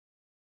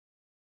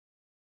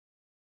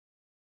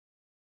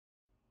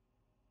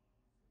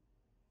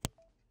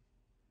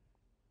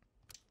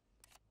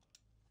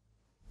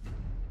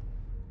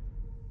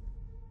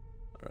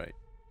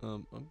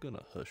I'm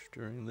gonna hush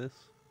during this,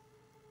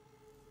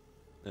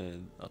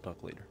 and I'll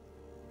talk later.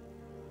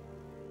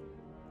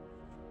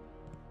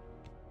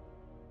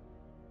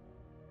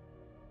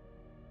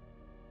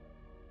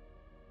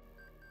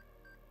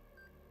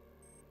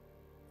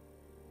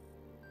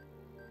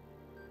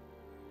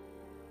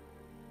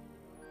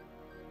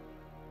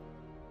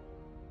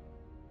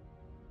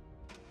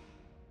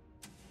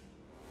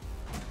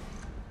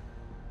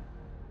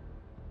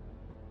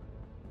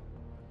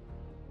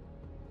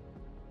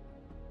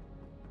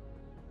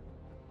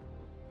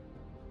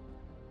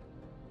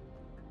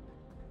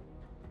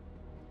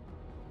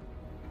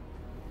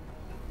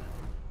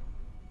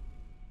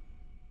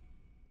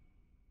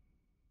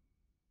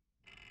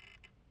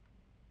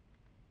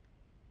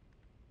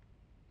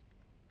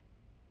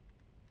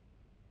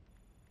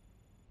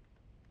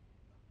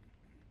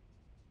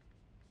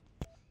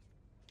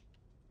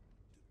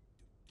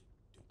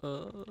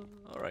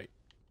 Alright.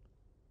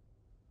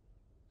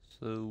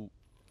 So,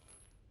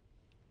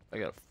 I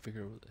gotta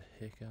figure out where the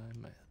heck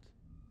I'm at.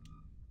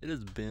 It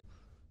has been...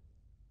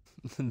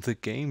 the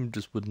game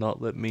just would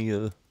not let me,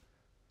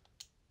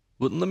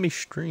 wouldn't let me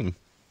stream,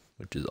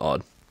 which is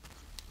odd.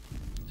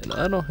 And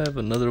I don't have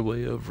another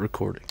way of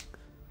recording.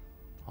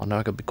 Oh, now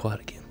I gotta be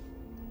quiet again.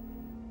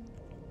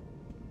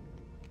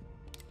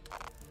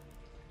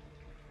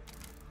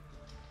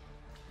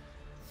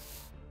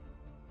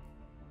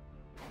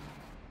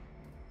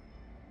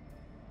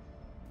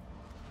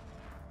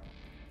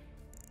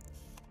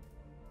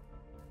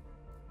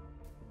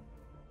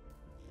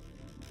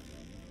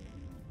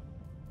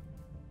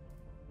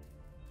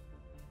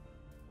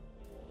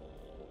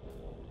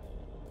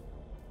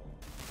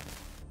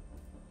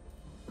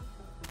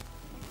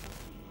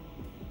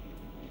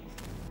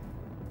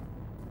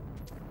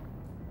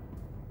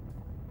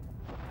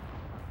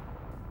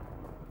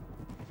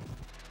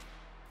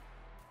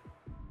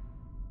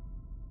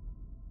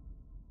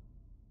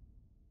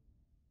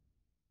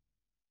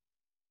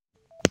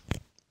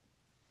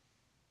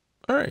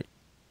 Alright.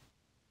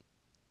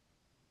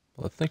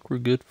 Well, I think we're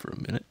good for a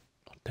minute.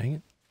 Oh, dang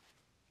it.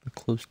 I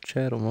closed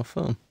chat on my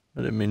phone.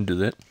 I didn't mean to do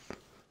that.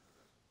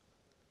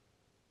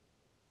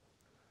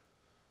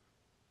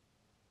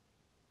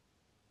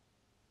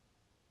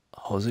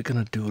 Oh, is it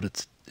gonna do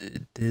what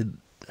it did?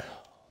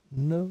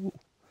 No.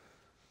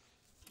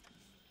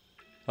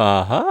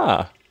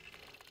 Aha!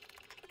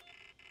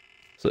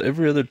 So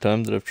every other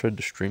time that I've tried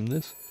to stream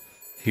this,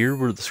 here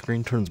where the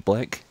screen turns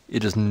black,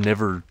 it just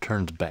never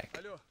turns back.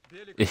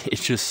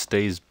 It just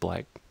stays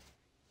black.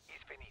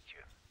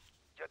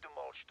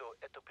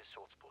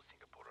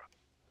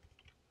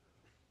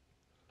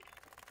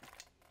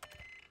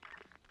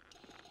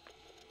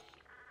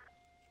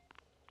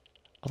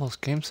 I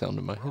lost game sound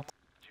in my head.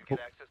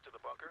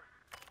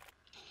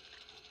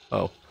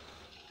 Oh,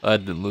 I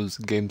didn't lose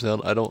the game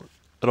sound. I don't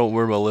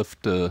wear my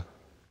left. I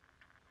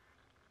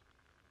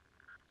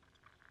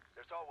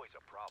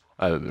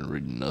haven't been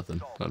reading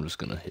nothing. I'm just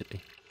gonna hit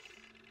me.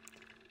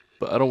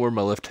 But I don't wear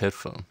my left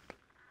headphone.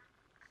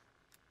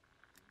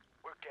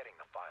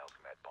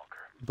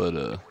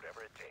 But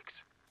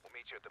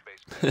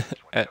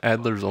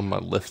Adler's on my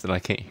left and I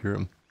can't hear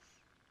him.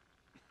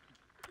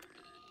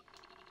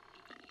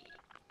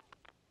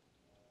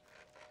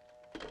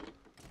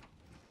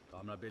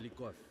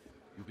 Belikov,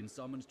 you've been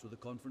summoned to the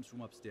conference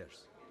room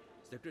upstairs.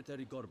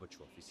 Secretary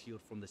Gorbachev is here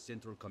from the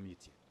Central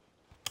Committee.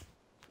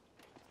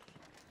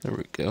 There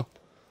we go.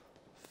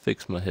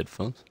 Fix my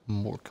headphones. I'm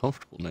more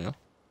comfortable now.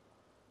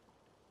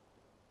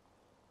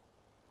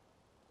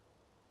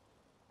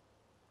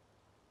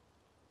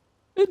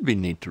 It'd be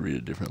neat to read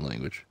a different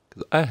language,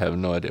 because I have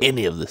no idea what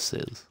any of this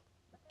says.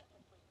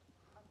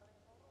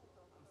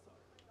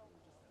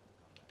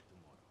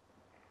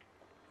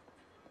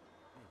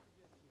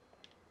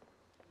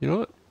 You know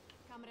what?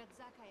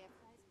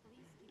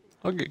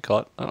 I'll get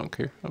caught. I don't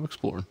care. I'm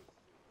exploring.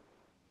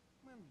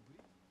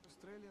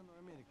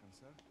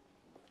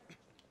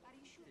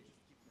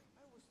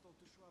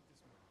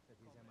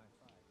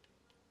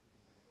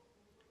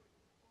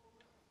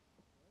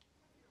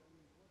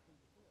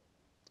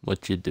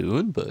 What you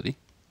doing, buddy?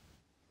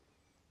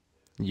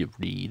 You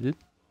reading?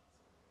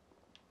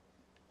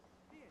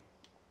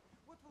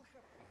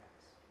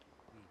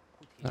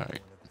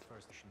 Alright.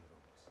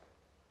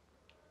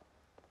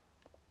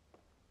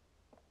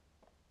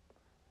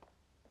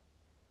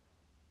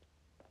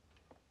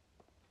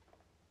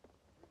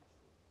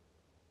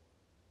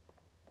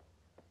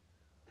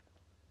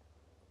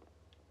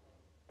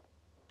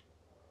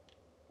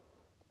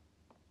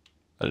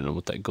 I didn't know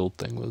what that gold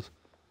thing was.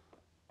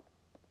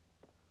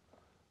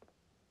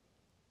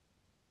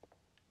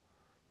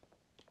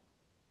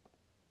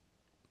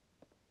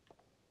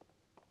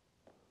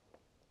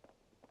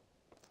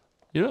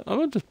 You know, I'm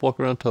gonna just walk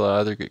around until I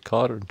either get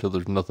caught or until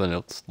there's nothing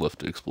else left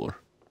to explore.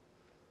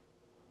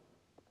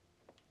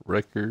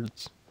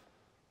 Records.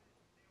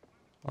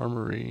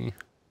 Armory.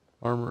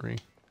 Armory.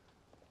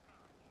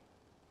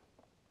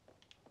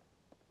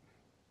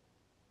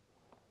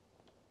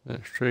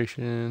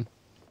 Administration.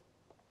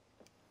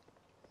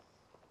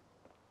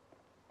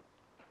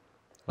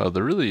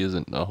 There really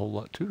isn't a whole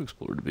lot to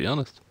explore, to be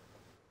honest.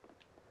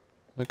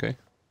 Okay.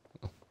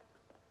 At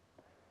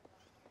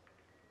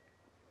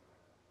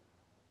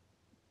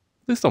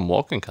least I'm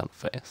walking kind of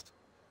fast.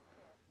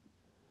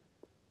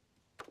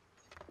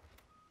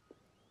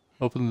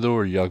 Open the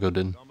door,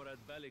 Yagodin. Comrade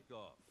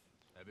Belikov,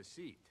 have a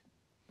seat.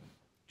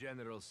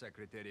 General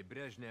Secretary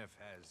Brezhnev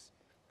has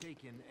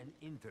taken an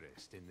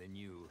interest in the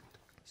new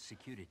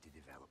security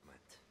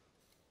development.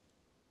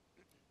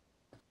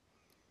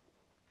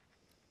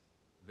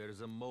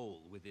 There's a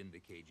mole within the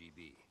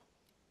KGB.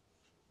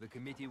 The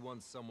committee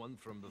wants someone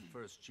from the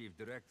first Chief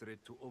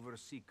Directorate to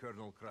oversee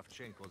Colonel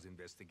Kravchenko's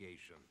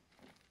investigation.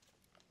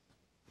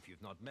 If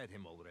you've not met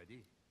him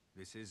already,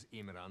 this is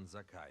Imran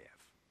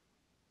Zakayev.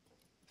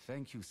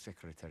 Thank you,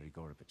 Secretary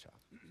Gorbachev.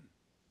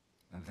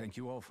 And thank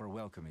you all for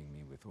welcoming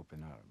me with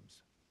open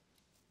arms.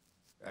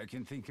 I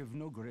can think of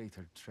no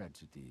greater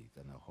tragedy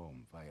than a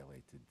home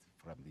violated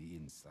from the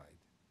inside.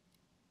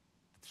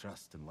 The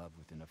trust and love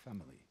within a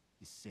family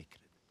is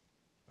sacred.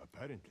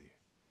 Apparently.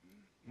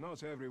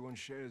 Not everyone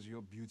shares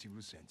your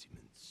beautiful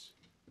sentiments.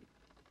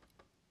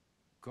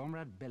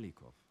 Comrade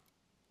Belikov,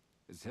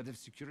 as head of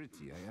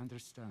security, I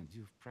understand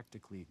you've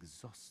practically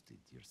exhausted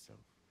yourself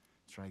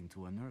trying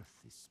to unearth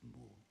this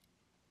mole.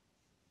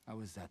 How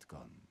has that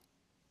gone?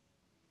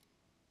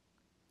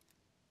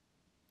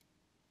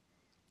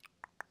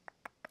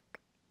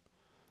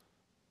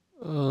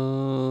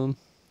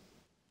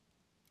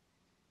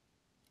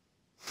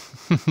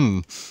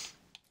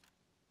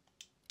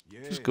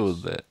 Yes. Just go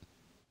with that.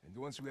 And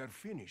once we are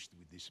finished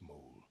with this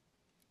mole,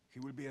 he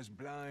will be as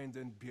blind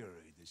and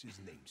buried as his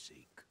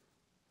namesake.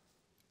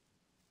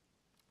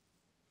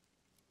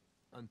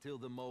 Until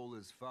the mole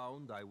is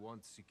found, I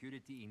want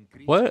security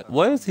increased.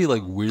 Why is he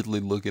like weirdly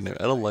looking at me?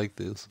 I don't like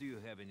this. Do you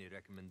have any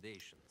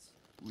recommendations?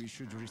 We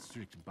should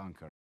restrict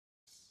bunkers.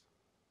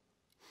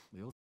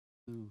 We ought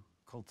to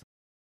cultivate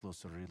a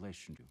closer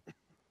relationship.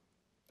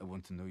 I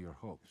want to know your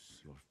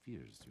hopes, your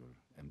fears, your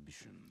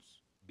ambitions.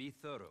 Be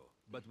thorough,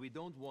 but we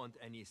don't want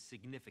any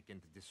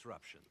significant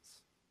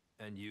disruptions.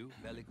 And you,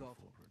 Belikov?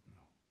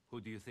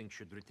 Who do you think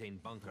should retain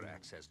bunker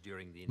access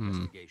during the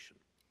investigation?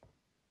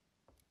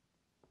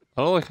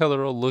 I don't like how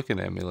they're all looking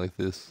at me like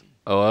this.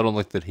 Oh, I don't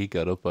like that he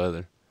got up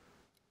either.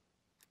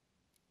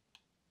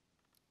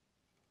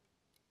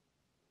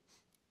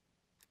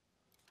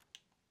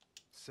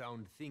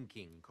 Sound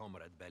thinking,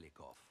 Comrade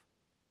Belikov.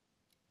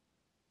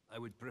 I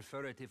would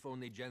prefer it if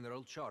only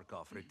General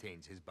Charkov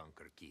retains his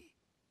bunker key.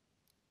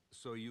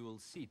 So you will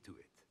see to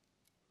it.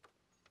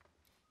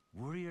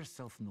 Worry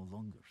yourself no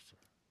longer, sir.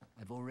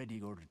 I've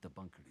already ordered the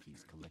bunker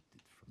keys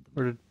collected from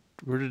the...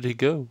 Where did he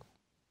go?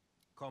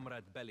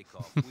 Comrade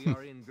Belikov, we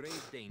are in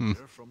grave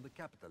danger from the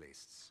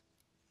capitalists.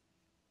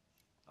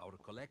 Our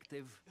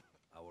collective,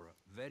 our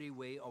very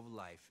way of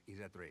life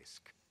is at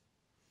risk.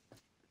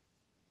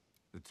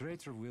 The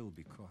traitor will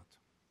be caught.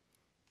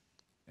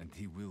 And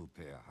he will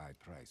pay a high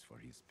price for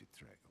his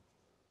betrayal.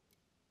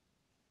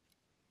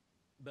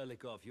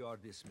 Belikov, you are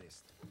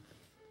dismissed.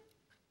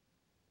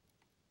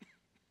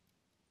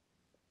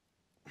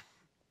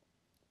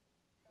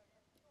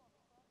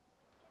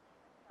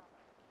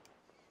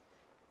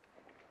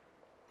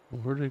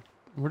 Where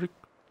did...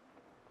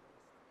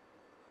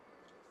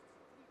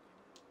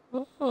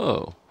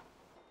 Oh,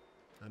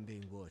 I'm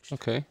being watched.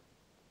 okay.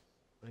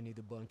 I need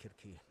a bunker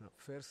key. Now,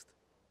 first,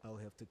 I'll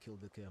have to kill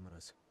the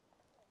cameras.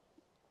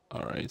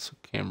 Alright, so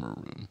camera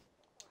room.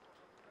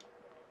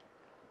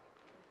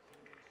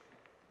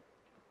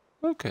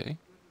 Okay.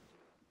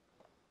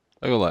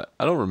 I go lie,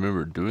 I don't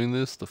remember doing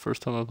this the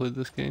first time I played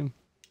this game.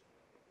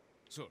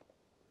 So,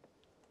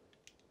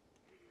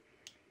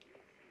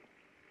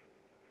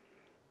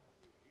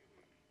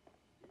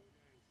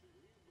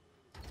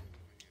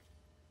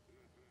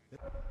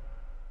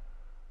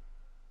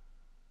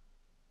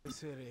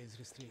 This area is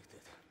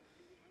restricted.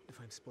 If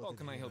I'm spotted, how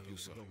can I help here, you,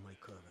 sir? blow my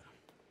cover.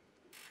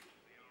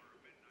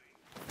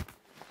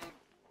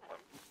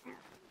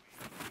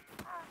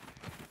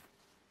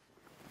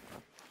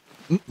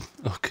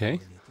 Okay. I need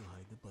to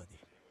hide the body.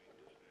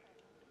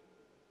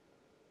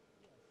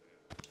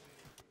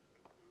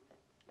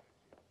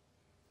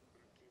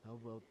 How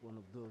about one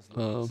of those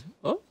lights?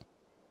 Oh.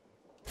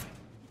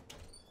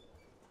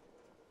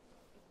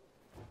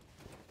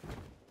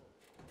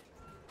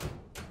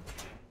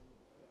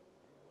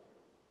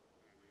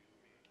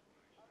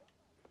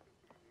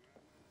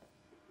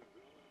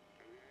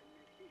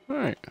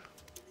 Alright.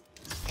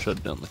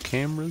 Shut down the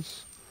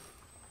cameras.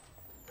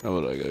 Now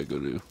what I gotta go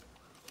do?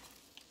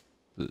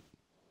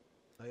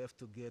 I have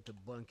to get a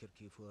bunker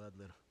key for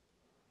Adler.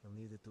 I'll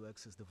need it to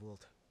access the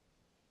vault.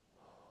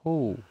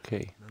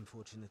 Okay.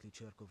 Unfortunately,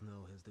 Charkov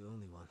now has the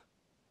only one.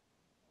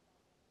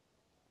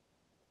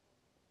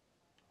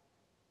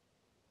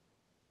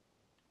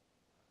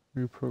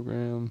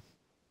 Reprogram.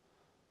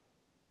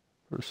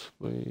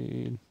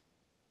 Persuade.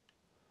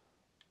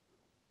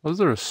 Was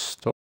there a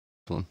start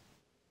one?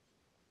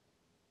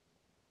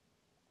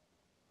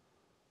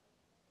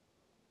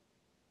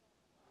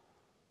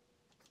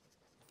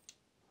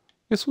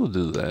 Guess we'll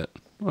do that.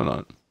 Why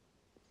not?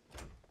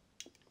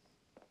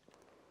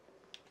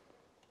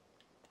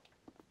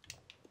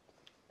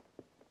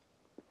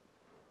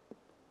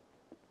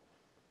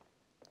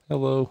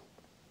 Hello.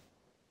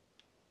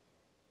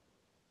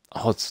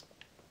 Oh, is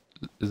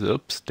it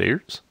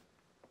upstairs?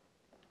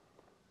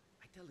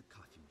 I tell the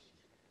coffee machine.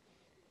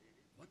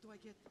 What do I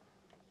get?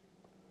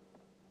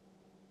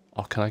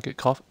 Oh, can I get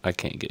coffee? I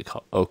can't get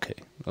coffee. Okay,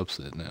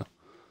 upset now.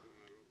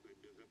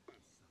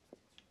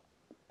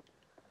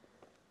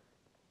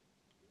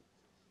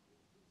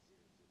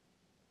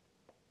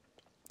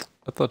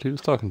 I thought he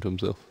was talking to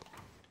himself.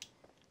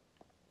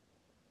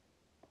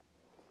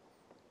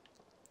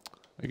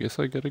 I guess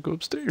I gotta go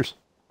upstairs.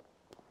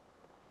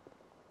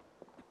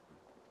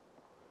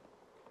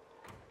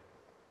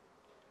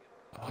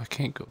 Oh, I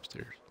can't go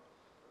upstairs.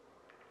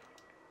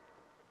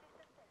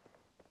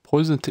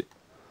 Poison tea.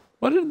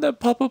 Why didn't that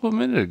pop up a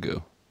minute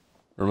ago?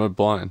 Or am I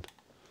blind?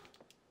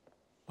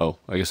 Oh,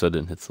 I guess I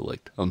didn't hit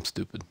select. I'm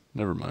stupid.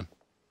 Never mind.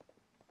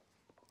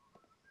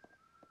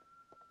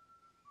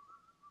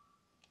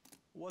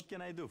 What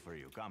can I do for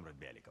you, Comrade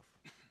Belikov?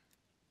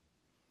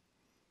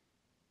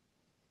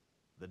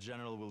 The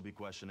General will be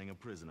questioning a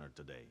prisoner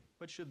today,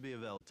 but should be a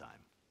well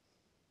time.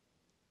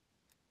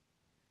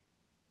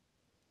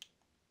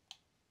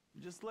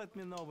 Just let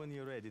me know when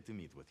you're ready to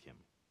meet with him.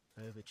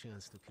 I have a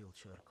chance to kill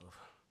Charkov.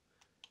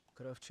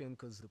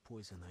 Kravchenko's the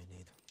poison I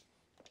need.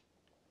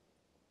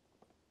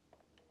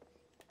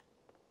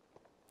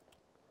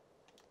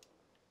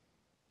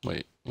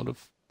 Wait, what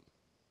if...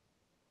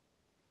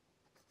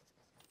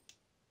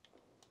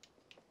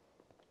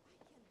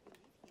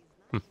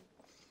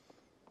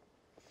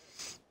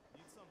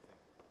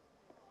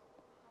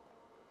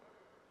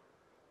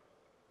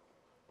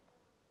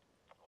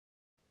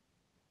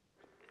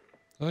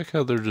 I like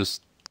how they're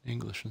just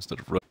English instead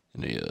of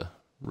in a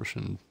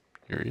Russian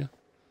area.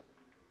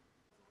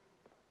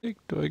 Heck,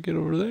 do I get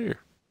over there?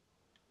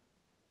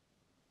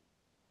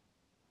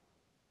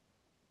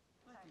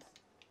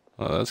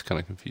 Oh, that's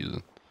kind of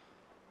confusing.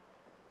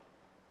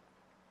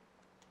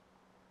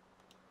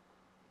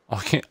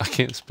 I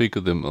can't speak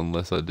with them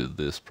unless I do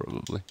this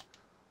probably.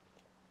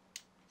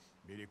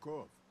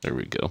 Belikov, There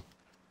we go.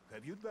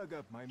 have you dug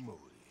up my mole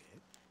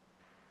yet?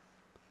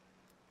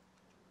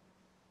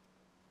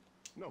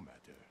 No matter.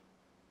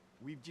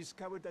 We've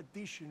discovered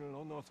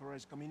additional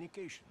unauthorized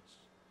communications.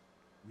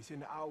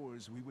 Within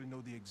hours, we will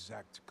know the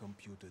exact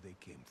computer they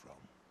came from.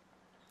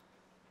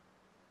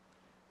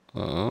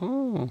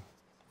 Oh.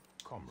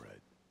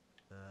 Comrade.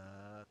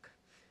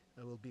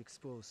 I will be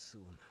exposed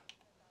soon.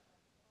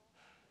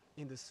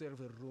 In the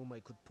server room,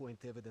 I could point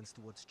evidence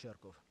towards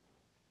Charkov.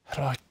 How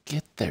do I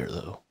get there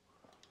though?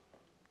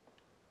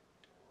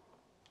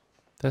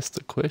 That's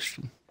the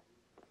question.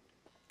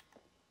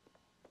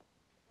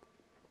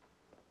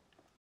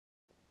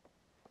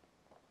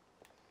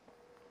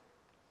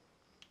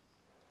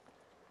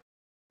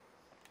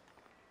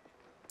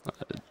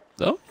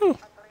 Oh,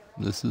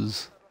 this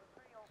is...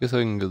 I guess I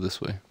can go this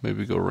way.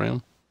 Maybe go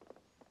around.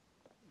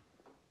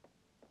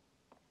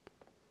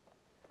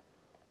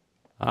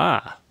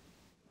 Ah.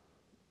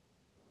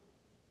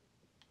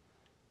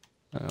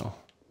 Oh.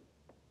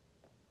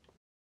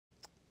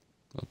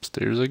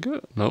 Upstairs I go.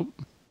 Nope.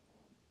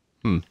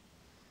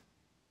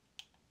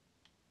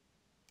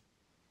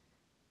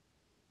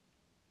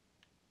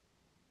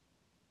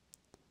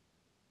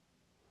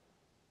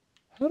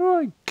 How do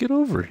I get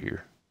over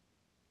here?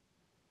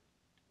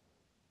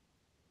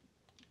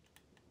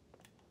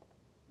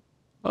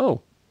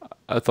 Oh,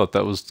 I thought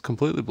that was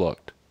completely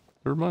blocked.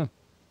 Never mind.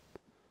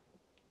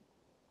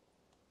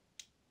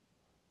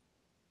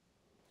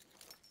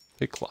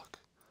 Pick lock.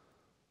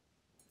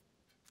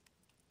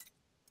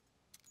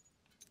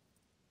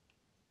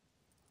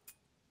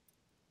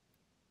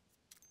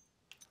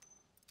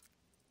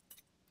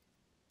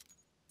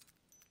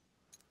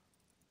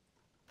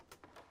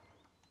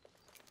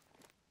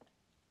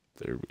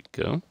 There we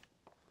go.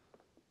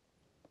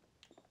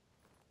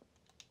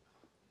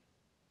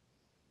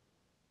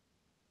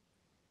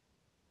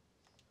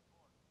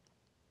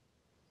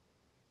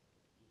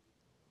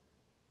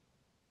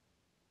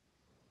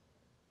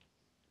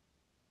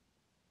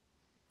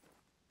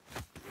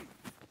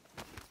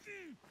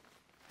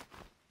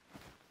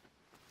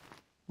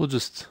 We'll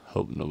just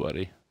hope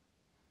nobody,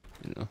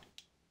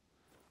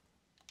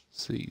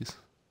 sees.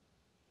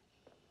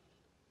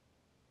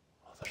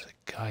 Oh, there's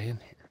a guy in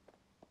here.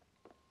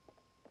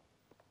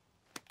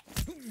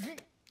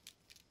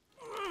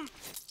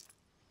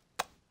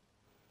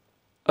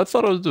 I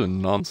thought I was doing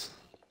nonsense.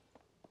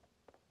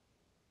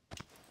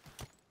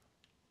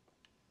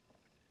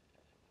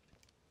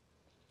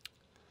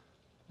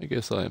 I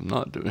guess I am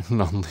not doing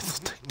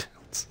non-lethal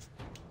takedowns.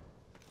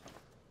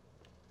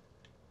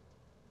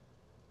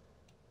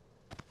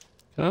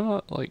 Can I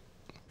not, like...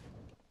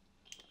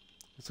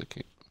 Guess I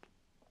can't.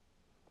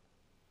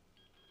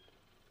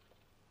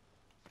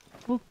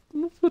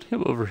 We'll put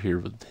him over here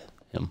with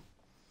him.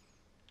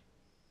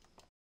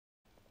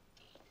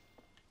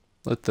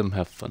 Let them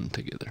have fun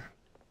together.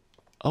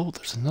 Oh,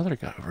 there's another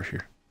guy over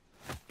here.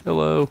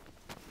 Hello.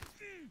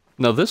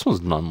 Now this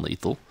one's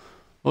non-lethal.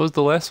 What was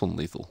the last one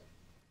lethal?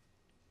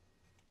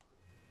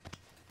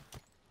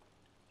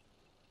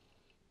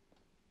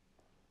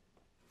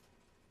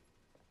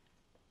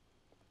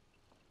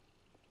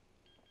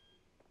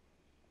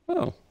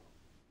 Oh.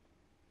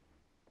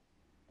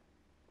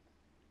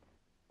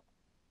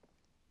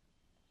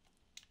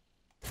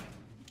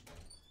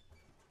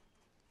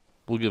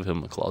 We'll give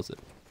him a closet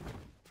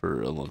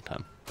for a long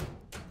time.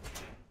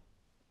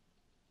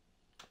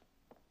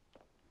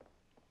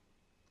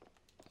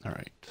 All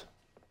right.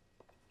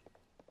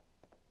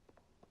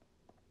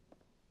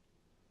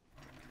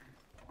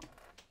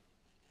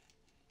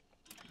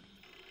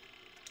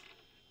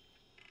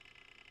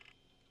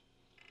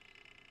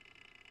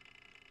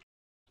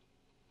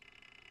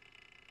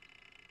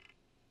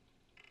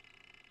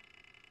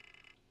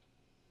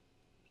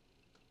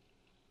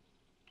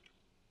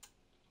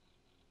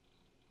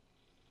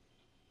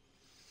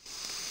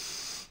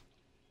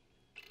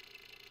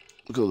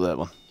 We'll go with that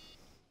one.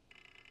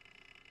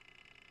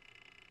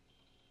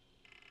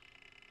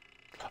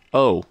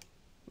 Oh,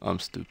 I'm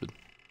stupid.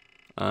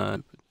 I,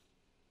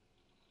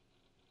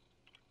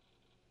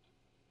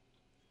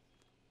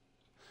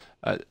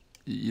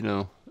 you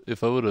know,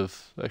 if I would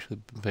have actually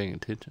been paying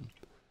attention,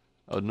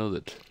 I would know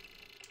that.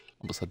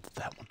 Almost had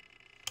that one.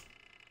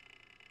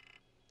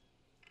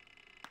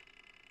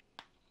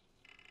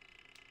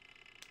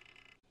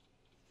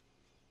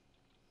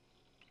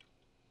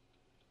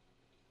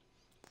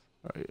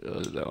 All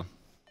right, that one.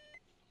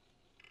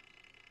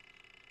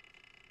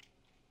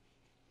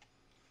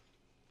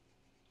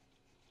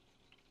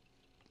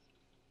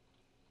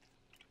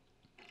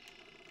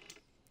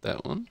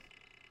 That one.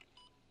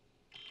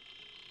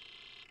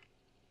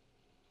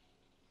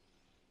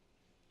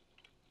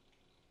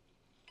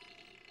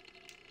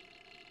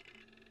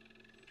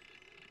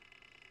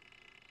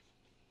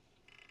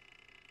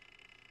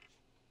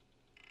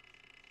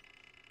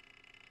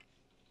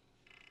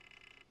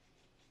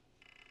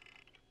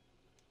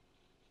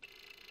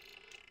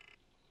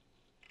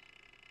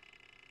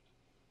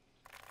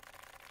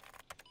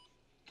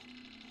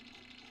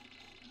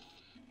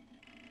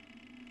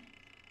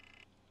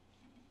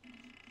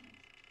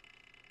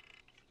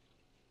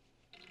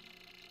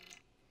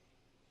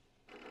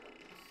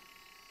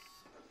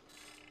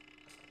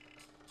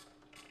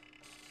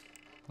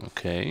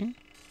 Okay.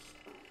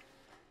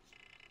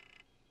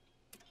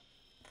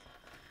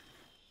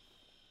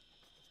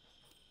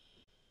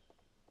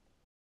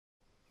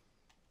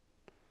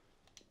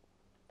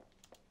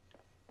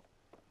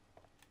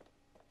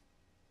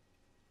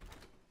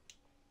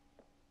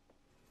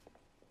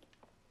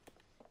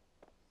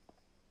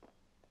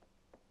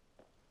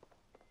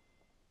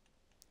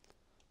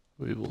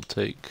 We will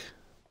take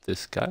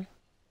this guy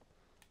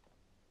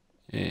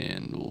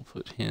and we'll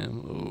put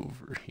him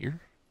over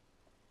here.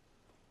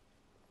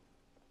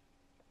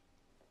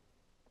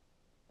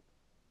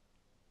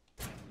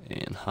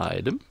 And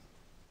hide him.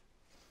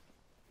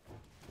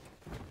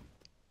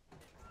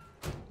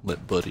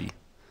 Let Buddy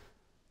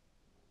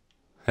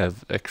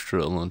have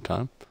extra alone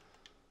time.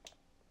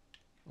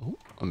 Oh,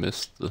 I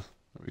missed the,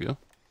 there we go.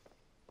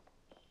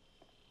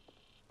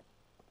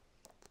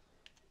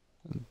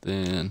 And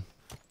then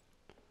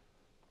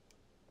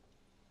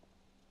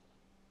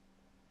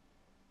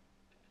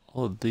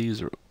all of these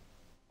are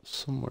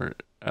somewhere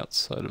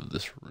outside of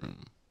this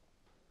room,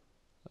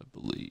 I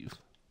believe.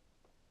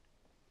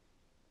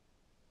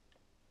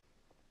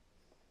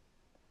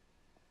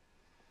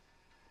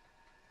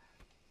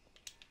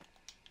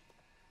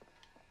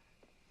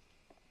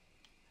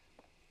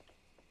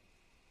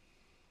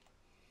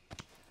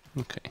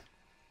 Okay,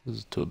 this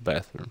is to a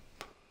bathroom.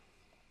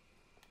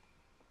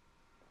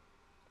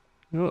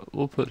 You know what,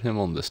 we'll put him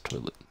on this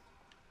toilet.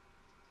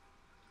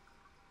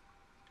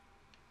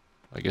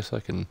 I guess I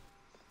can...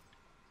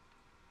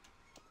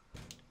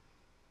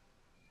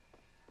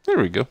 There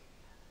we go.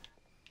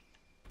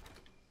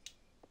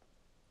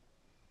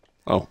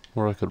 Oh,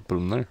 or I could have put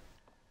him there.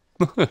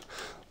 That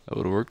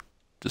would have worked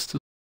just as...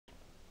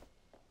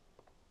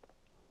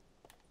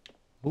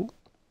 Oh.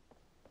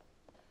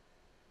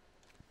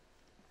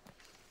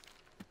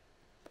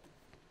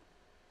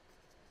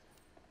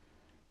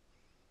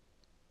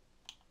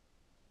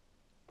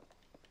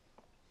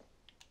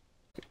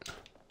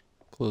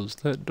 Close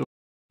that door.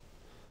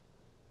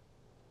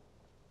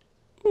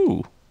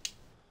 Ooh.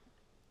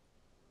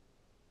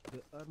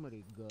 The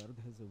armory guard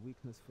has a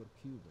weakness for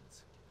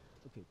Cubans.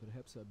 Okay,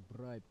 perhaps a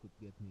bribe could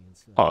get me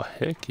inside. Oh,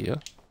 heck yeah.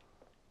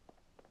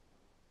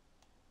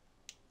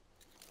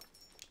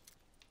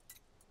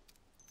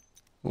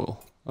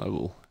 Well, I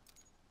will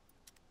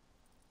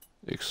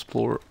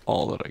explore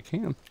all that I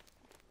can.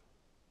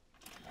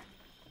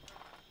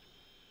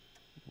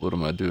 What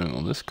am I doing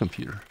on this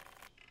computer?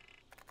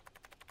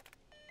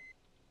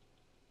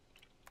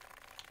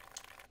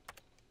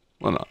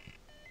 Why not?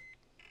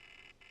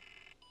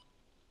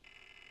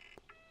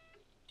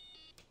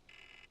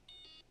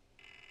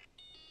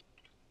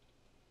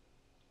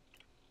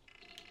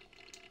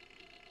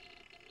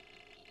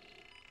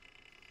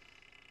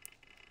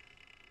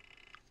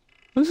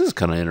 This is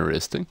kind of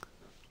interesting.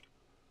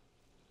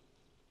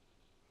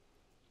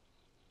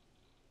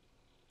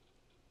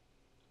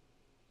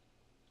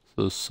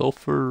 So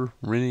sulfur,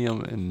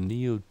 rhenium, and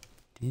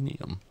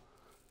neodymium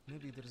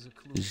Maybe there's a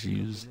clue is to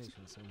used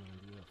combination somewhere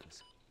in the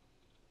office.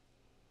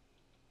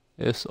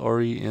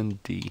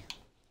 S-R-E-N-D.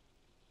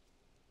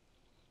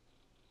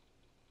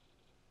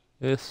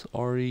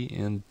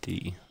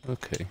 S-R-E-N-D.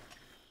 Okay.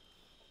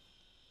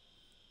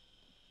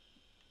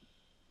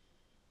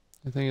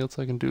 Anything else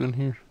I can do in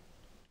here?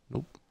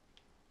 Nope.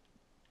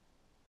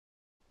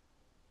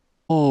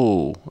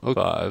 Oh, okay.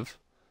 5,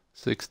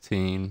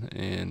 16,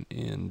 and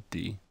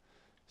ND.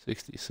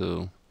 60.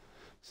 So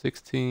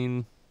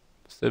 16,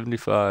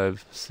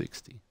 75,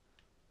 60.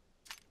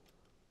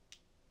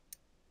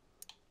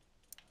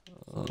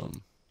 So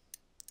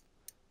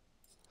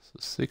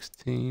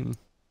 16,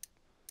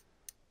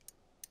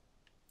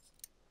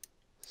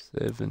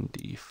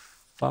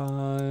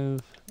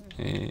 75,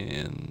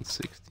 and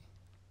 60.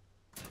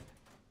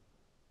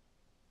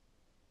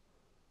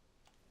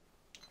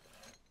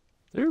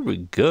 There we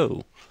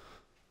go.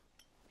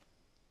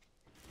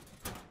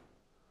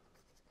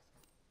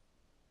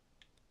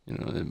 You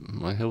know, it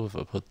might help if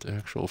I put the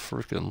actual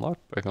freaking lock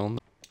back on.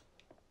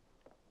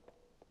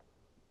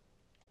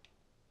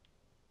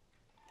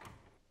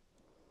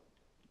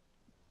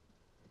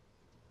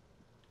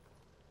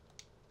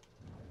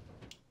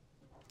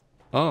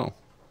 Oh,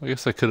 I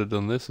guess I could have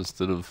done this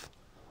instead of...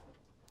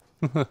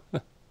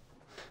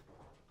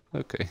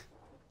 Okay.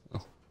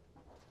 Oh.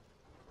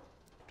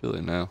 Too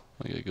late now.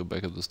 I gotta go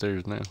back up the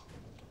stairs now.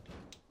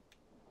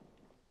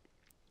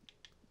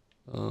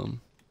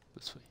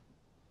 This way.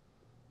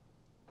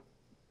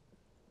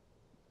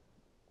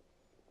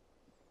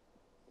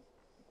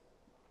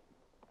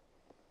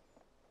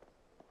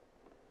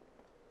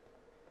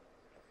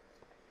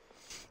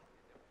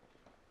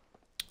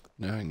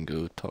 Now I can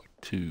go talk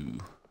to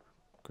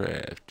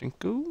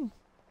Kravchenko.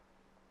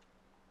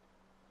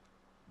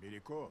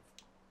 Belikov,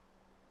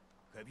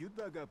 have you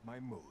dug up my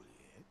mole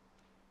yet?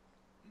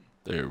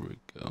 There we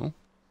go.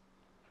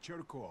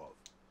 Cherkov,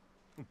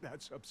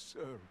 that's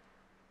absurd.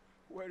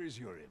 Where is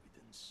your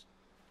evidence?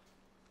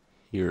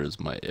 Here is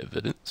my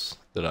evidence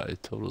that I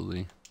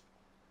totally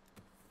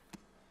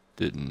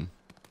didn't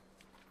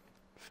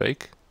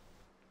fake.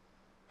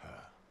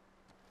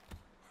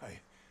 I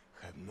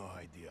have no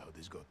idea how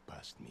this got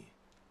past me.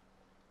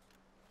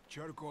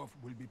 Cherkov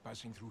will be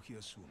passing through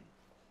here soon.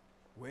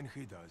 When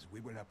he does, we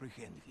will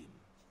apprehend him.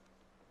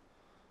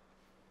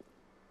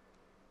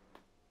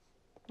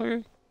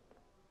 Okay.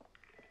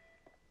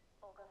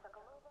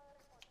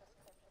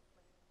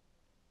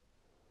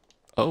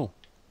 Oh.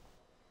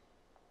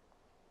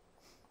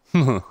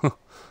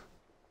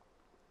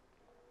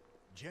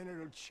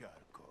 General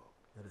Charkov.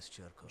 That is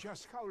Cherkov.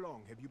 Just how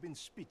long have you been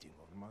spitting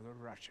on Mother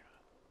Russia?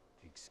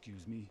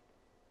 Excuse me?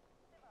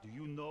 Do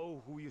you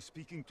know who you're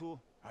speaking to?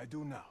 I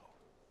do now.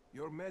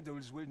 Your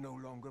medals will no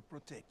longer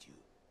protect you.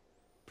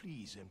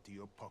 Please empty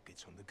your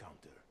pockets on the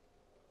counter.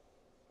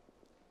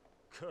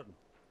 Colonel,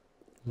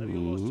 have you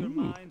lost your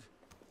mind?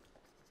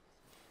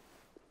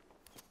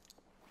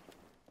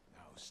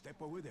 Now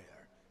step over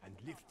there and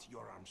lift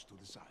your arms to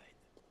the side.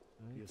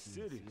 Right, You're yes,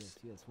 serious?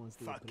 Yes, once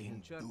they Fucking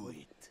apprehend do Cherkov,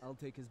 it. I'll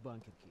take his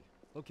bunker key.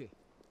 Okay.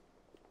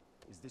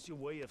 Is this your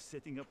way of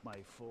setting up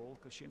my fall,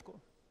 Kashenko?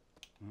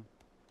 Huh?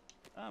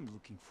 I'm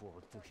looking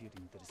forward to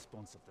hearing the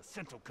response of the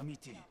Central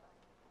Committee.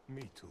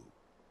 Me too.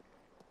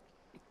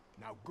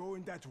 Now go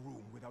in that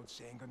room without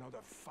saying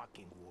another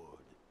fucking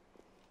word.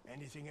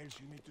 Anything else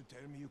you need to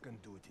tell me, you can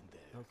do it in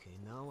there. Okay,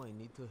 now I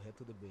need to head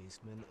to the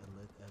basement and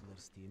let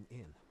Adler's team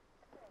in.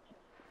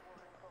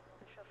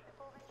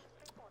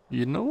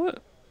 You know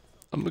what?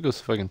 I'm gonna go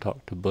see if I can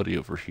talk to Buddy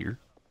over here.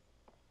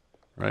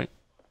 Right?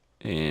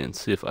 And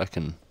see if I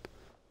can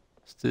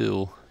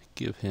still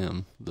give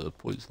him the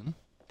poison.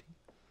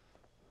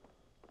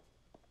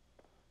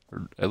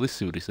 Or at least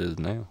see what he says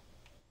now.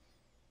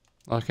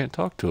 Oh, I can't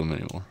talk to him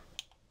anymore.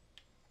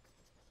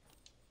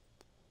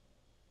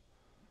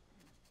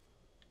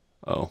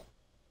 Oh.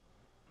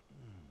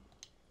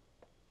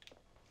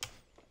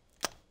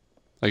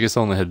 I guess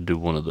I only had to do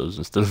one of those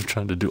instead of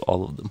trying to do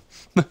all of them.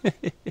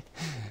 Okay.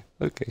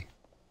 Okay.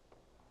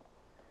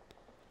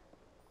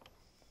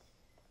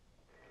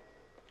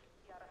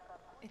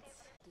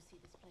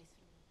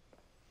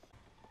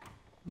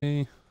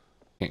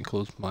 Can't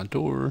close my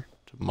door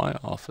to my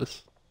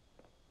office.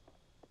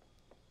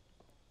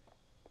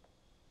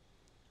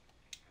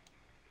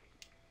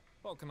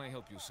 How can I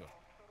help you, sir?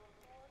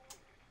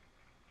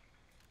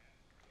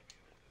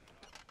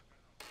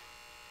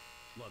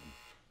 Ладно.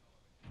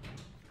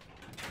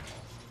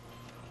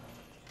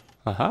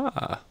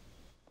 Aha.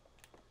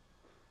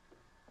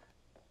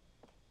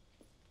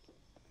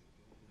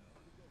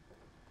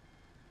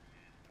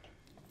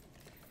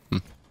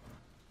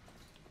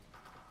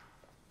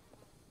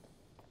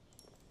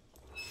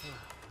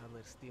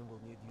 Adler's team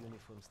will need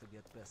uniforms to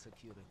get past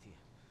security.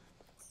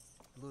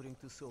 Luring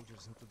 2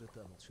 soldiers into the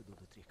tunnel should do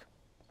the trick.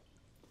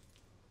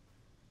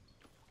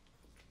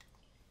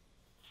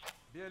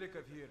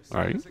 Belikov here. All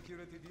right. Send the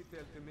security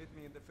detail to meet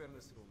me in the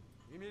furnace room.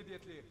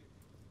 Immediately.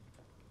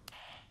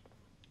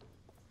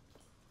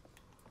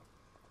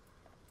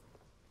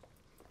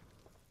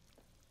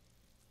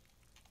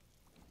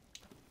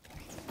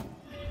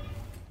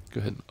 Go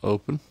ahead and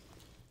open.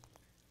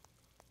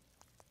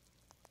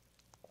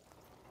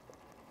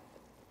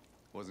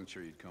 Wasn't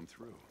sure you'd come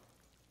through.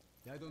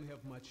 I don't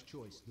have much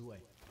choice, do I?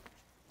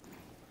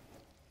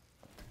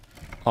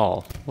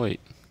 Oh, wait.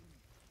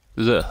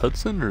 Is that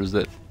Hudson or is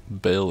that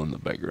Bell in the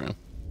background?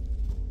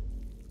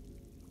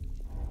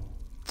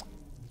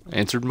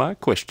 Answered my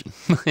question.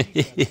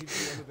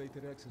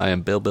 I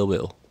am Bell.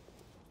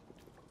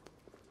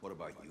 What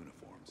about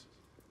uniforms?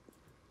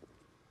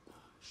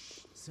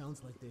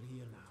 Sounds like they're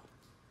here now.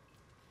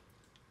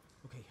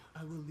 Okay,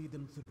 I will lead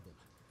them through them.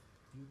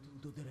 You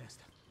do the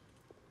rest.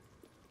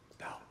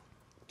 Bell,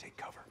 take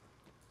cover.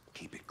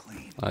 Keep it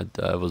clean.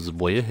 I was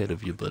way ahead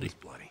of you, buddy.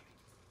 Bloody.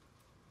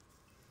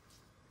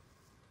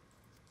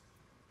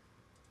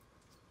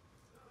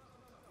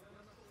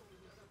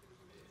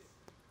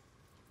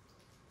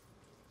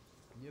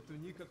 Нету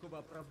никакого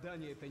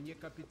оправдания этой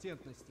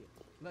некомпетентности.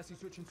 У нас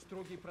есть очень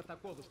строгие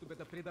протоколы, чтобы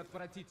это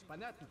предотвратить.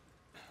 Понятно?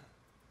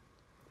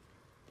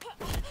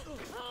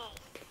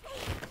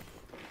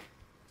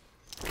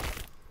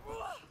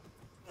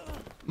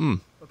 You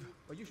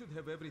should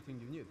have everything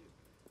you need.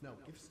 Now,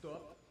 if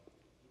stop,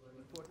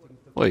 reporting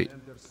to Wait.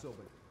 Commander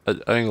Sobel. I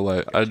ain't gonna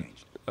lie.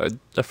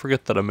 I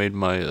forget that I made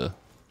my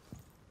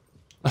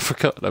I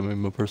forgot I made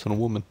my personal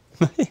woman.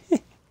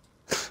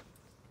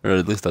 Or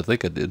at least I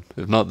think I did.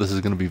 If not, this is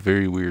gonna be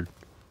very weird.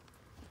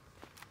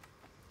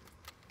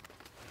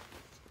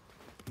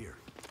 Here,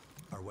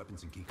 our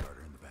weapons and keycard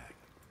are in the bag.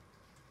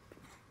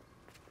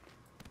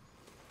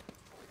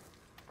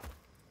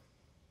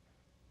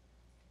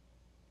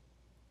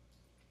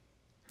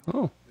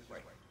 Oh.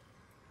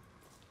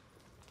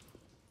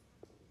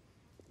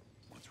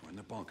 Once we're in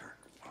the bunker,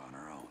 we're on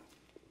our own.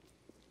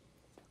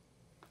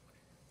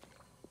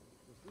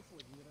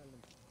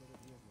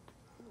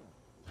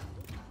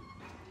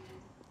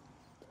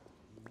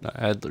 Now,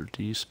 Adler,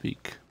 do you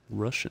speak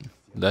Russian?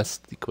 That's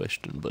the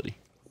question, buddy.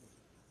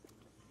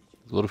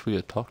 What if we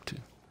got talked to?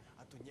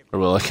 Or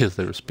well, I guess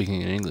they were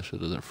speaking in English.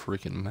 It doesn't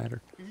freaking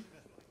matter.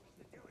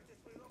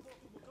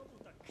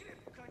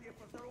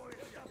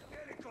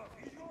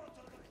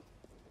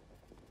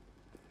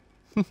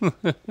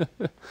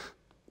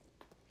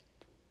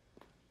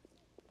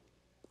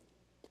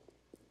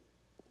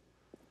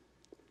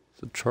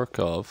 So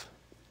Charkov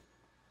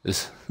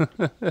is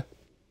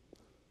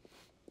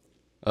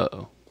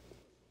uh-oh.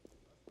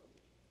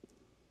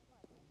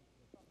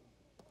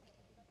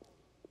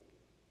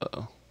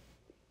 Uh-oh.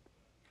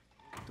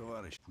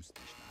 Товарищ,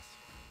 пустишь нас.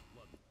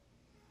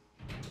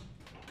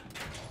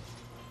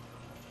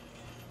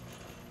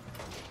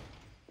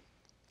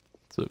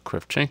 So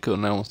Kravchenko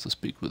now wants to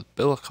speak with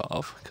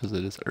Belikov because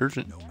it is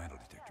urgent. No metal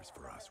detectors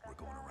for us. We're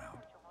going around.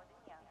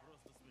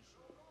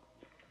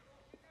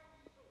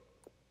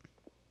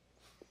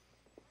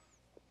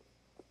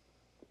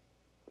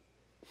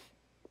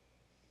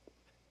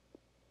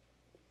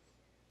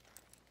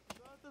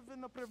 Куда вы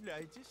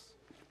направляетесь?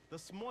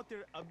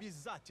 Досмотр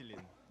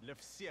обязателен для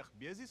всех,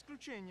 без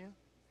исключения.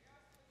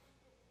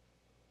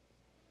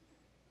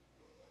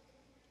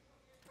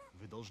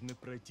 Вы должны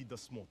пройти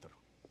досмотр.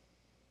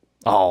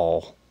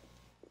 Oh.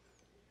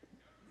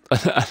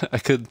 I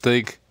couldn't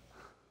think.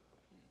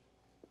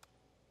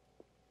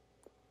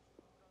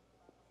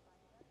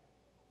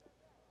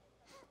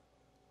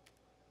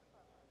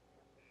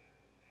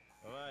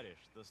 Товарищ,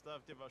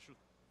 доставьте вашу...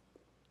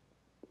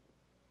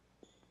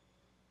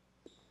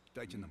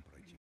 Дайте нам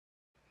пройти.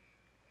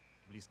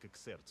 Близко к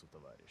сердцу,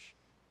 товарищ.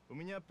 У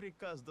меня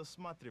приказ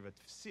досматривать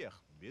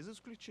всех, без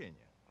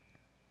исключения.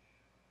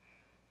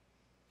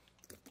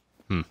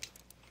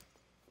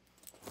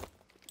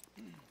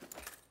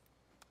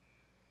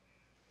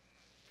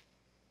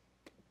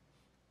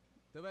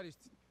 Товарищ,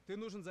 ты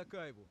нужен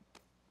Закаеву.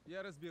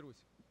 Я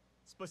разберусь.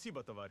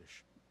 Спасибо,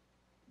 товарищ.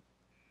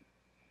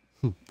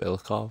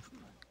 Belikov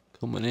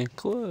coming in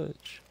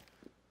clutch.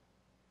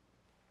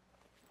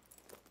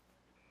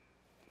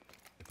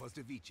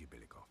 Поздравите,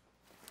 Беликов.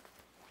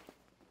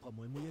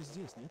 По-моему, я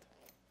здесь, нет?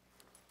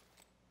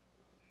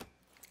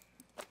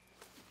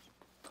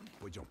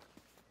 Пойдем.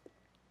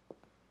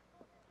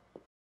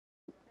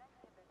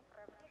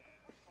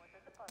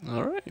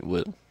 Alright,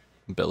 well,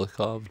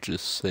 Belikov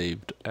just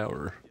saved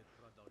our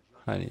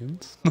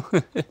hands.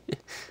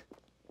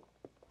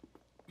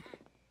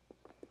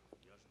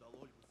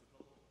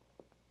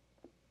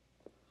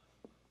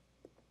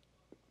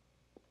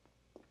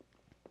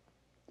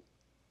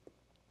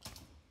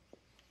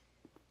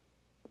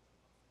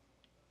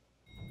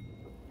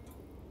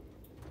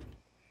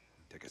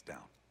 Take us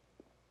down.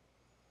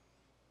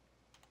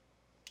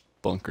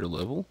 Bunker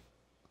level.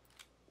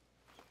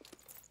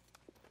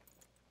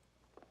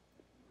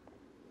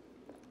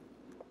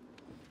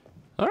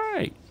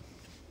 Alright.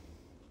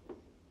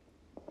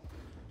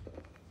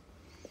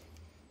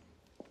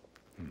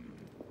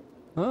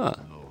 Ah.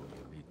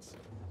 Новые лица.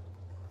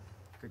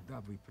 Когда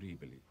вы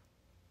прибыли?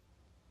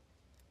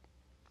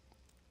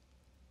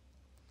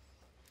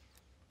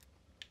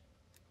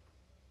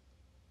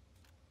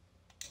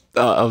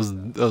 I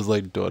was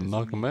like, do I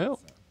knock him out?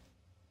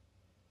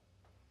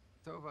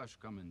 Кто ваш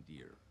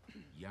командир?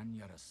 Я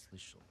не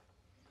расслышал.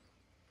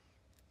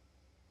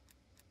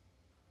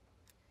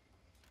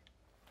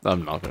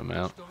 I'm knocking him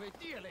out.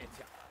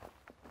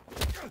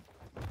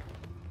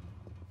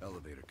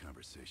 Elevator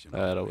conversation.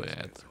 That always away,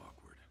 gets Adler.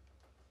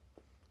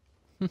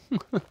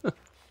 awkward.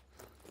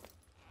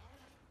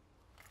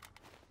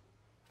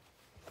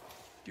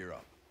 Gear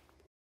up.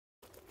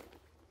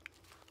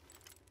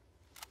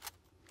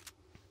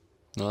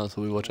 No,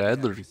 so we watch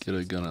Adler get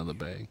a gun out of the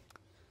bag.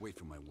 Wait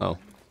for my Oh.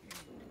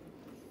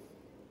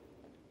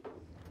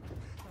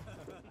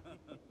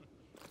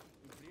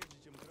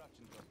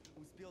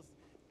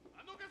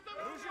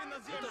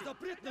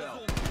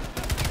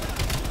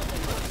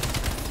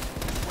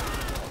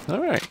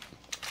 Alright.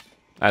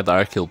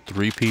 I killed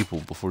 3 people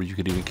before you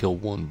could even kill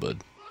 1,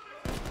 bud.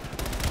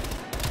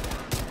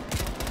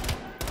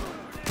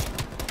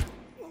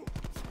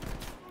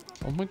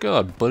 Oh my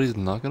god, buddy's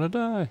not gonna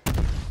die.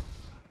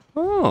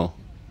 Oh.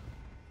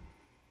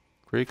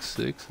 Break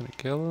 6 and a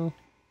Kello.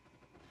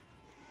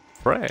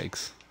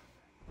 Frags.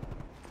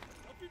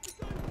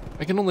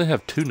 I can only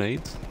have 2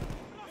 nades.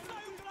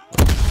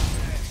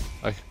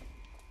 I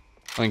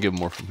can get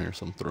more from here,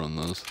 so I'm throwing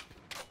those.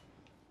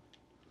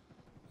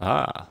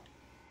 Ah.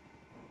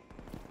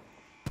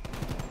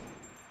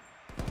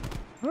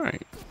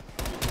 Alright.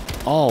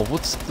 Oh,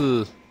 what's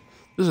the...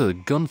 This is a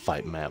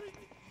gunfight map.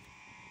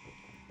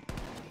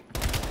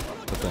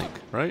 I think,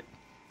 right?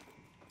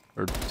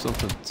 Or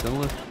something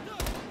similar?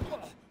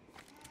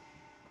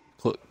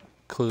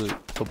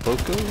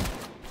 Kloboko?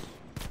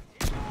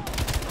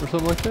 Or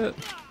something like that?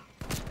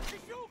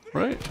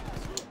 Right?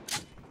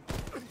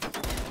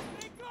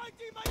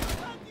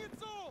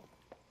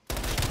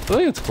 I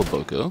think it's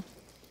Kloboko.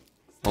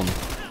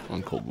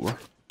 On Cold War. I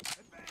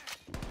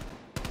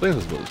think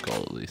that's what it's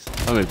called at least.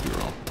 I may be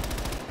wrong.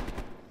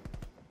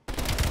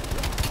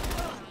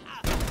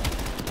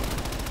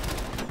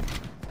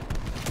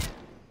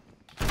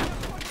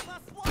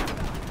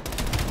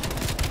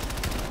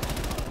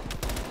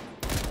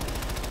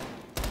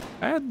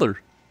 Adler.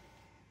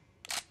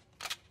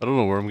 I don't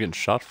know where I'm getting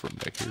shot from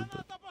back here,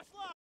 but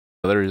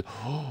there he is.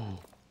 Oh.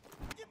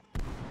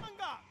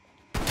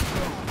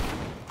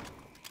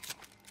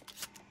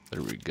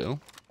 There we go.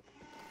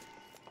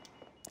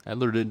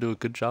 Adler didn't do a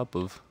good job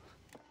of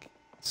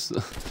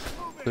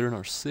clearing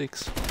our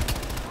 6.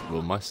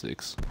 Well, my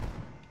 6.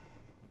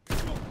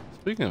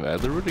 Speaking of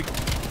Adler, where'd he go?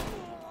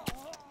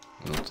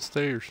 Went up the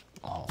stairs.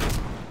 Oh.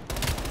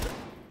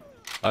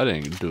 I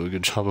didn't do a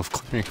good job of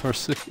clearing our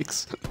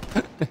 6.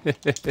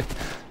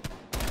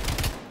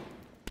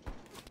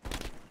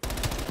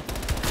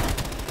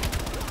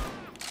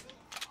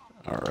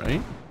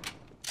 Alright.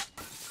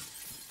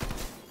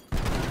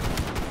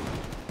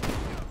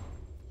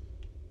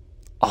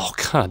 Oh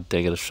god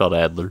dang it, I shot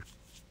Adler.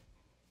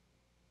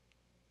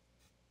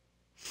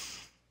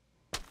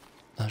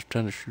 I was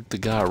trying to shoot the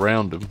guy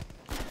around him.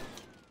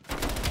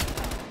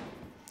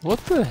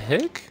 What the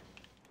heck?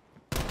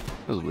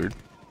 That was weird.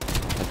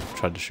 I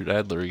tried to shoot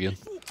Adler again.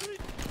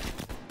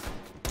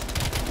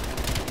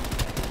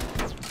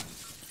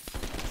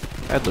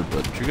 Adler,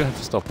 bud, you're gonna have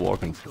to stop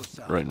walking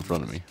right in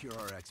front of me.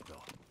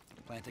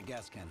 Plant a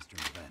gas canister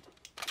in the vent.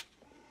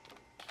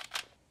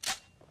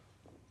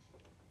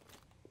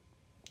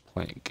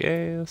 Plant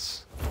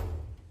gas.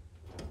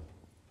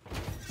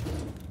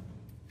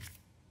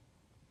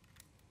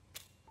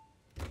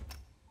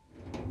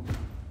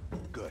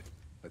 Good.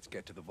 Let's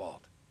get to the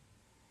vault.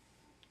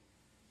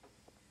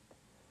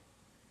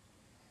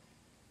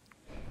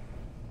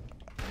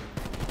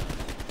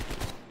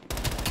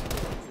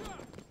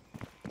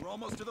 We're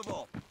almost to the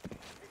vault.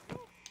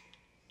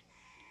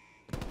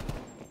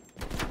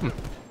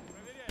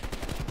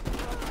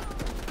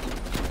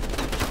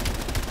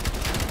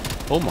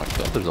 Oh my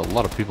god, there's a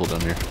lot of people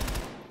down here.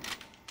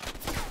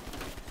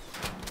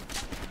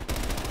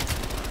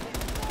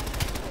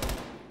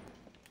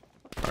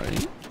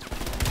 Alright.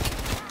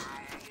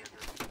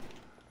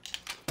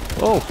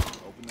 Oh!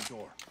 Open the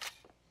door.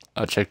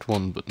 I checked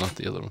one, but not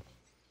the other one.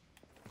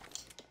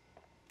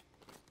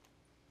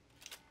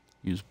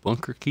 Use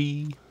bunker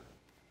key.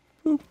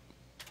 Boop.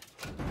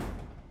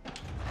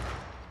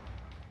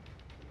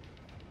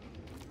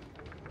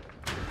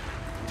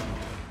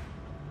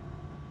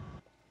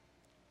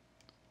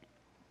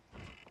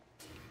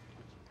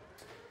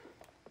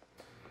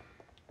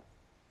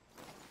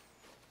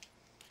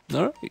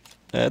 Alright,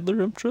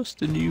 Adler, I'm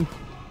trusting you.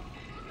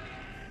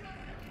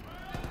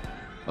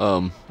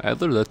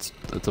 Adler, that's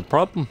a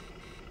problem.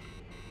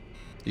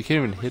 You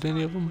can't even hit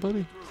any of them,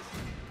 buddy.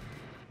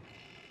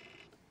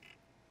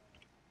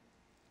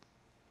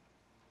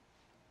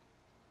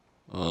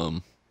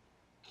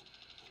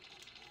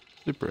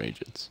 Super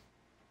agents.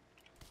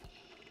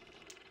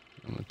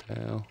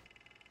 Mattel.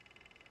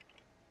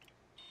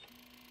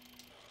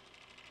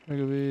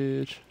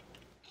 Megovich.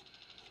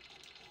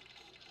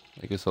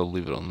 I guess I'll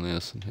leave it on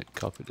this and hit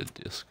copy to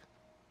disk.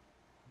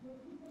 We're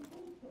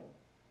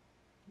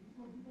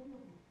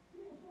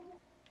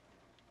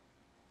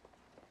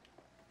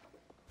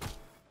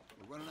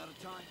running out of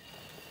time.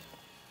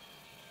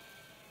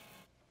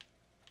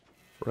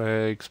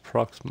 Frags,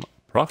 prox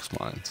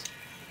mines.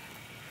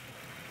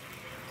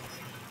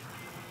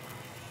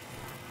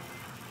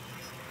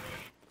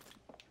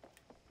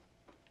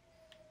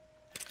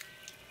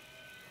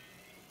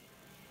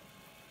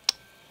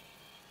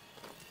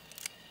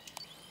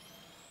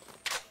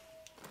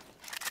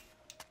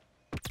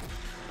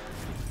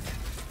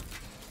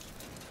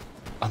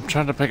 I'm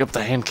trying to pick up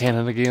the hand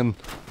cannon again.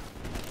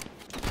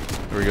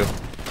 There we go.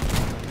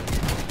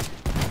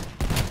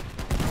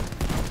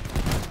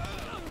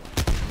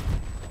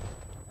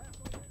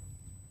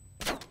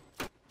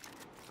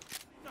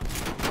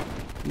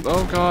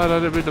 Oh god, I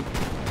didn't mean to.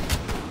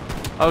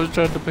 I was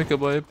trying to pick up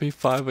my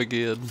MP5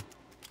 again.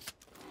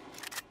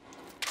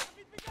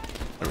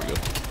 There we go.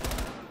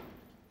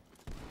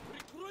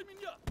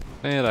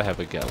 And I have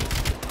a galley.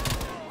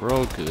 We're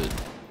all good.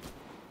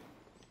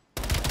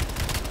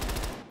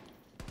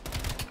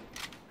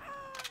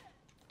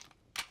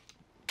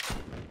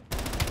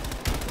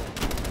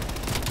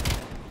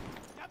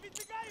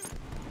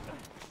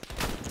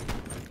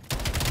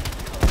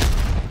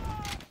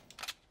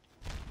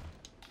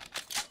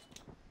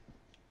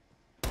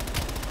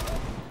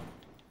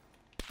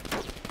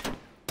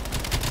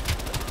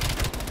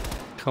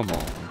 Come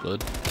on,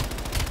 bud.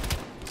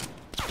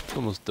 It's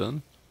almost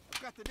done.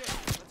 I've got the day.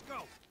 Let's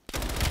go.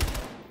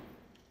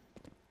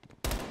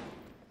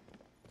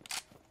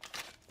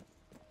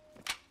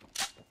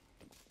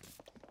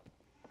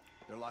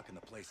 They're locking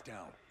the place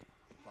down.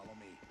 Follow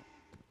me.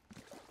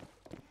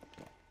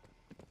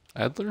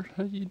 Adler,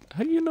 how you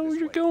know where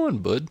you're going,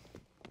 bud?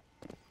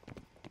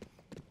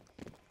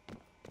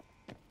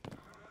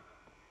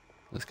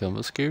 That's kind of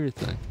a scary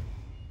thing.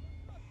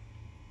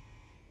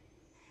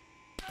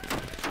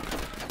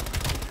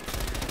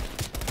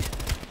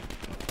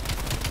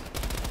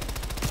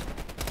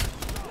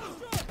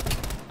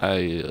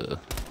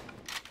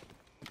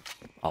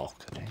 Oh,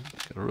 dang,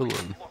 gotta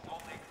reload.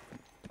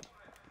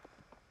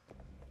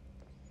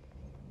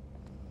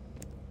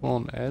 Come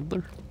on,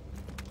 Adler.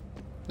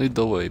 Lead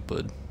the way,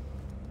 bud.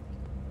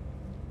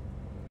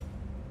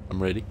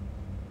 I'm ready.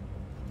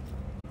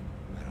 I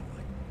don't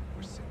like it.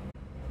 We're sitting.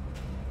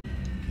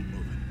 Keep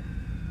moving.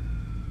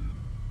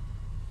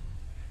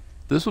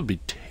 This would be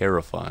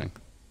terrifying.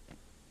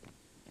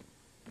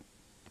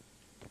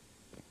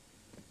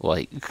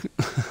 Like...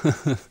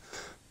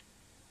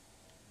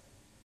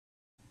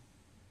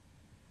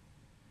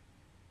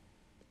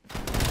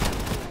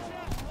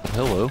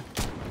 Hello.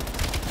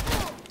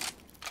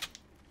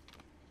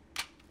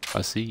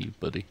 I see you,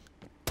 buddy.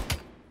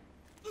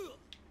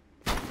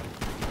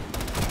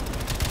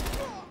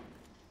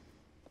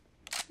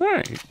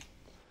 Alright.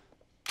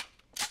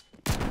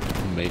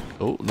 Make...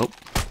 Oh, nope.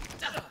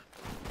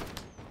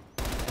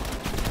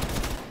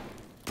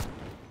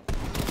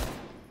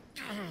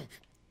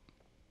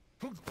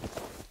 What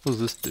does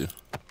this do?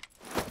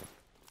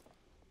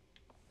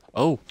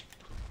 Oh.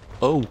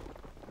 Oh.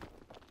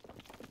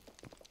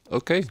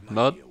 Okay,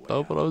 not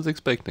what I was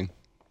expecting.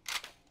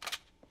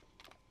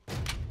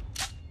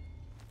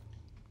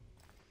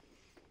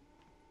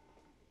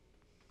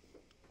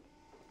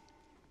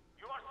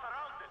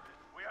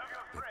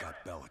 They've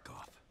got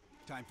Belikov.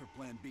 Time for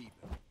plan B.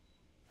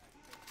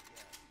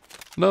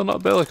 No,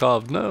 not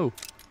Belikov, no.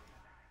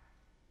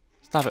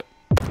 Stop it.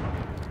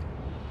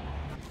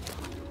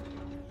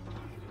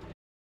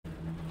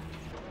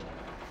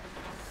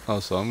 Oh,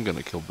 so I'm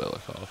gonna kill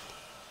Belikov.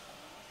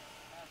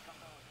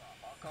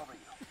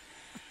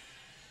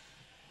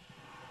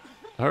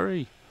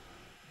 Hurry.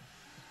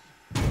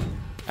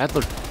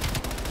 Adler. Thank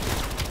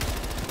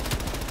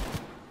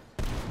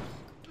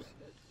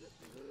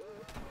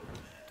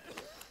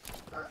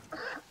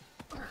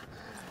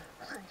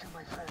you,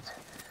 my friend.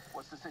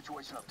 What's the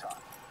situation up top?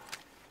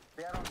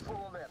 They are on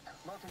full alert,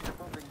 locking the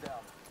building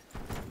down.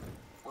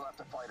 We'll have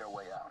to fight our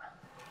way out.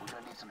 We're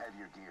gonna need some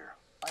heavier gear.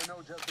 I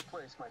know just the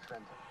place, my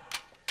friend.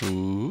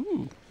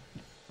 Ooh.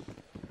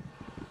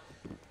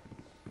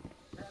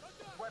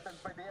 Weapons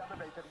by the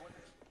elevator.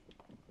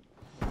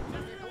 We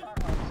need to arm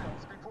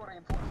ourselves before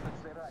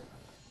reinforcements arrive.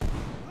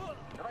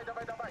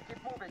 Давай,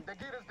 keep moving. The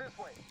gear is this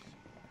way.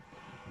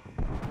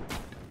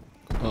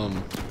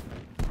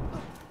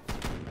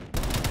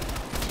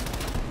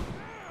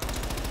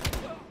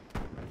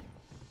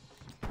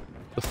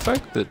 The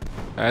fact that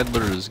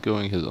Adler is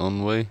going his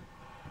own way,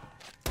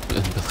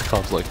 and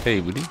Belikov's like,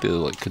 hey, we need to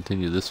like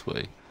continue this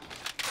way,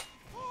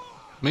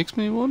 makes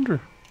me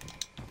wonder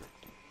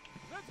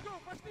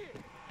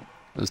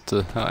as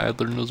to how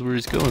Adler knows where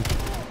he's going.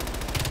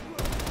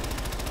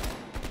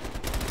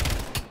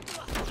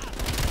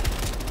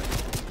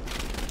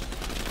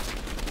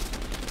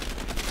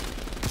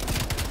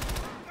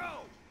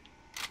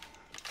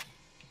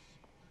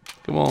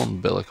 Come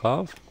on,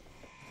 Belikov.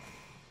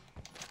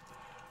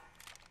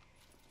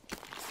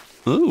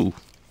 Ooh.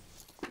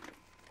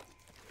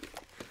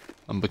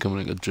 I'm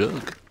becoming a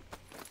jug.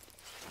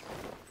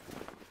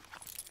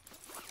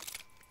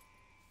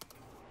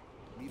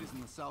 Meet us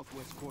in the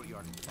southwest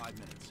courtyard in 5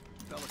 minutes.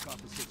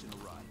 Belikov is hitching a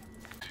ride.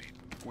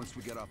 Once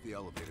we get off the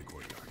elevator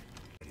courtyard.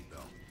 Ready,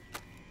 Bell.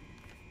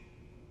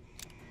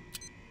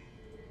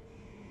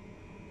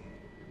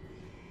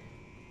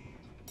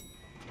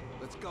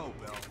 Let's go,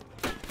 Bell.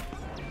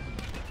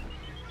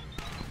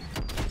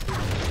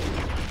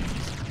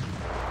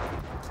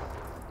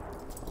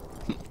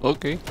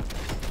 Okay.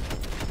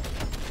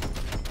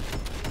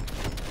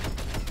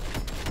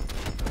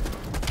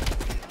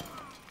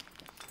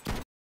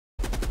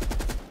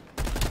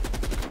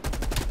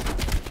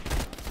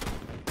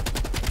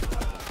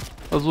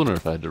 I was wondering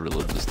if I had to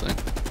reload this thing.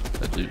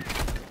 I do.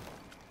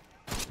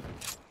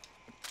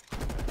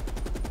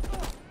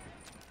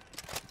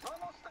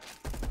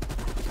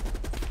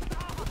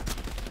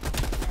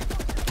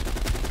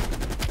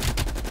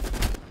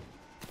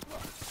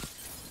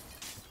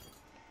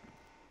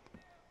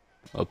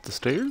 Up the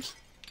stairs?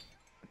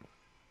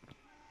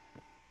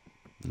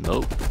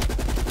 Nope.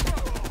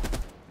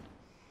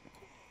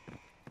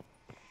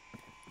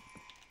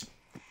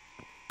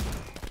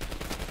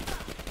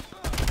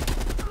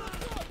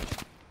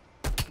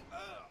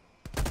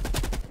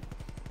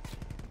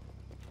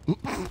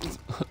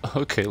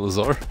 Okay,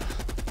 Lazar.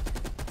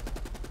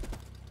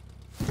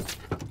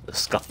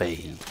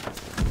 Escape.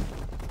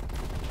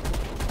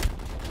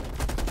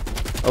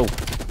 Oh,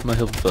 might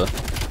help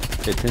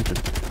pay attention.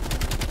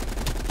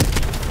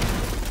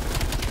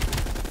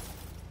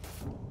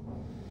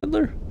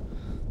 There.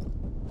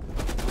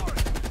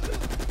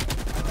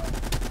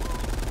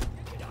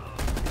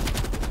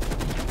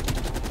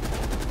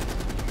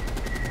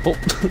 Oh.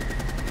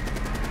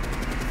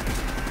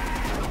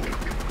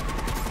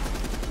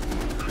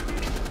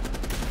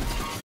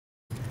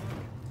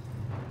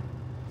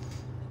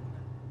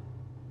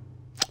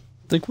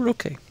 I think we're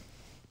okay.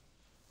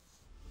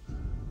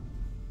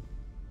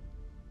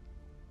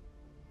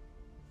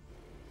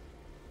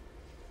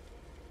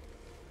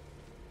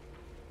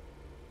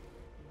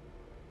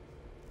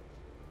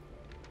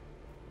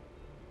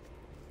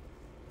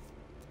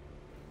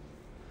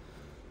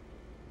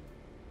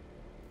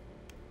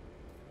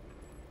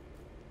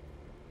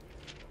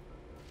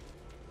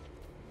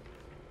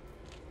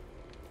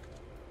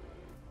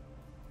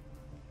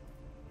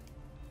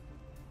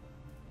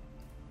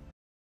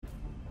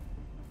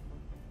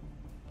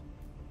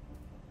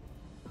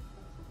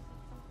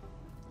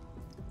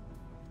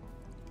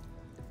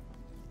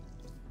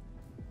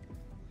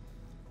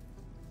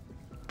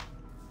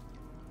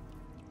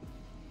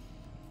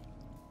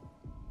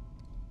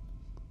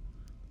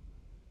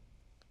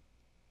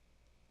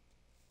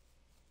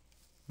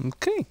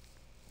 Okay.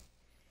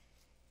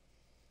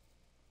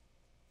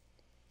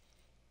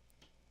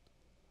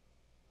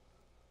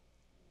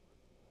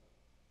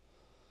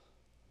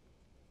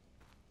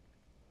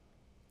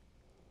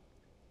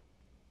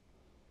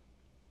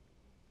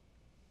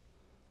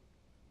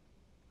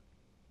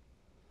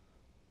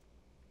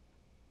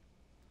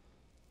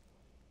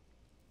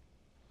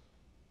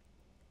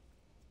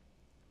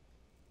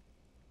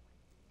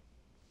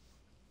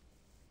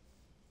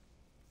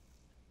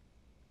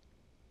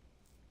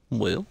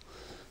 Well,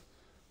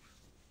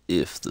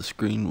 if the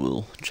screen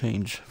will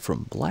change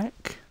from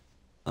black,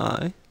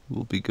 I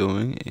will be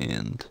going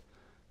and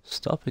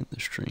stopping the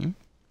stream.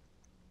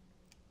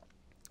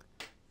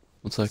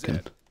 Once I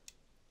can.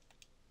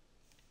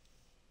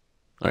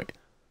 Alright.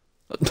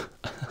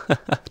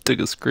 Took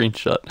a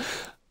screenshot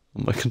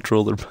of my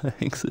controller by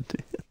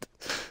accident.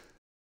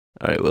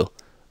 Alright, well,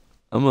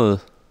 I'm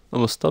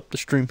gonna stop the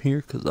stream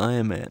here because I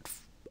am at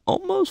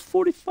almost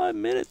 45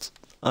 minutes.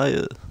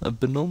 I've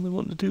been only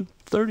wanting to do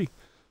 30,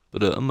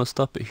 but I'm gonna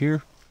stop it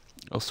here.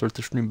 I'll start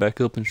the stream back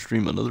up and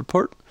stream another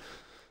part.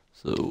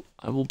 So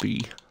I will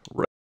be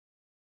right